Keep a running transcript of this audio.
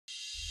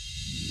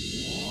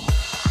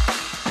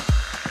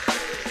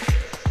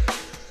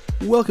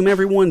Welcome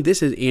everyone,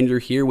 this is Andrew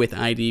here with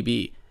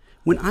IDB.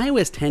 When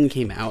iOS 10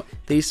 came out,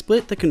 they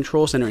split the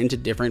control center into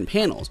different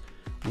panels.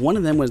 One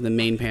of them was the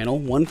main panel,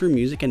 one for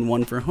music and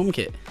one for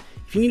HomeKit.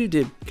 If you needed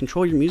to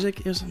control your music,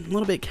 it was a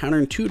little bit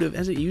counterintuitive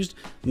as it used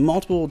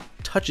multiple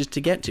touches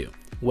to get to.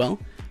 Well,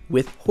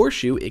 with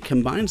Horseshoe, it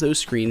combines those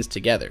screens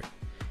together.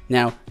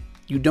 Now,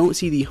 you don't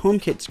see the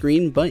HomeKit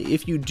screen, but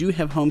if you do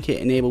have HomeKit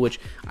enabled, which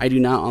I do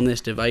not on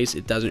this device,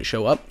 it doesn't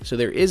show up. So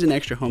there is an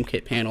extra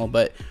HomeKit panel,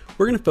 but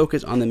we're going to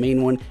focus on the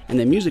main one and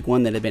the music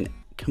one that have been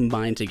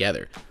combined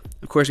together.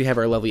 Of course, we have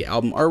our lovely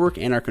album artwork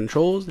and our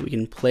controls that we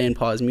can play and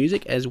pause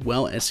music as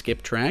well as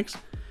skip tracks.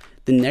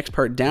 The next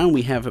part down,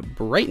 we have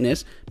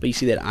brightness, but you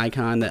see that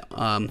icon, that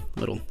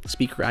little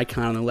speaker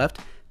icon on the left.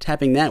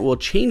 Tapping that will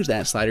change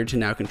that slider to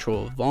now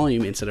control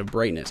volume instead of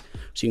brightness,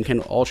 so you can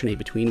kind of alternate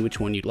between which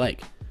one you'd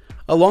like.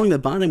 Along the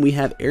bottom, we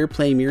have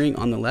AirPlay mirroring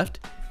on the left,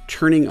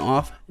 turning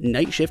off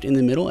night shift in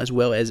the middle as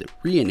well as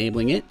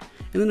re-enabling it.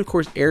 And then of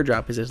course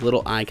AirDrop is this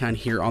little icon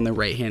here on the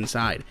right hand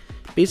side.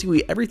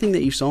 Basically everything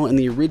that you saw in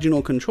the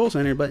original control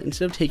center, but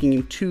instead of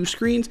taking two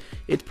screens,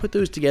 it's put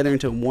those together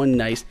into one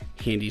nice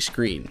handy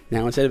screen.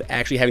 Now instead of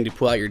actually having to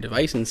pull out your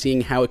device and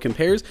seeing how it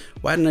compares,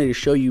 why don't I just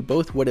show you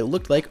both what it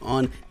looked like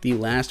on the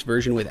last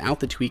version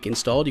without the tweak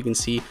installed. You can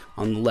see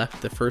on the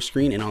left the first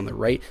screen and on the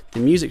right the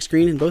music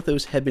screen, and both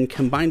those have been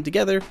combined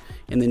together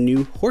in the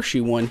new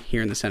Horseshoe one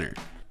here in the center.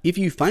 If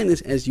you find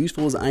this as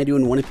useful as I do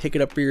and want to pick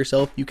it up for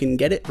yourself, you can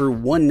get it for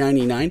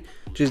 $1.99.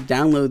 Just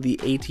download the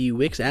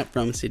AT-Wix app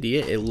from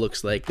Cydia. It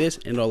looks like this,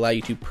 and it'll allow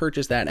you to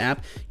purchase that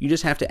app. You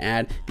just have to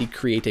add the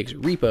Creatix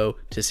repo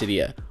to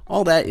Cydia.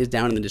 All that is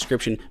down in the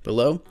description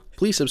below.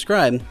 Please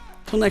subscribe.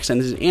 Till next time,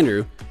 this is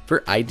Andrew for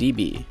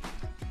IDB.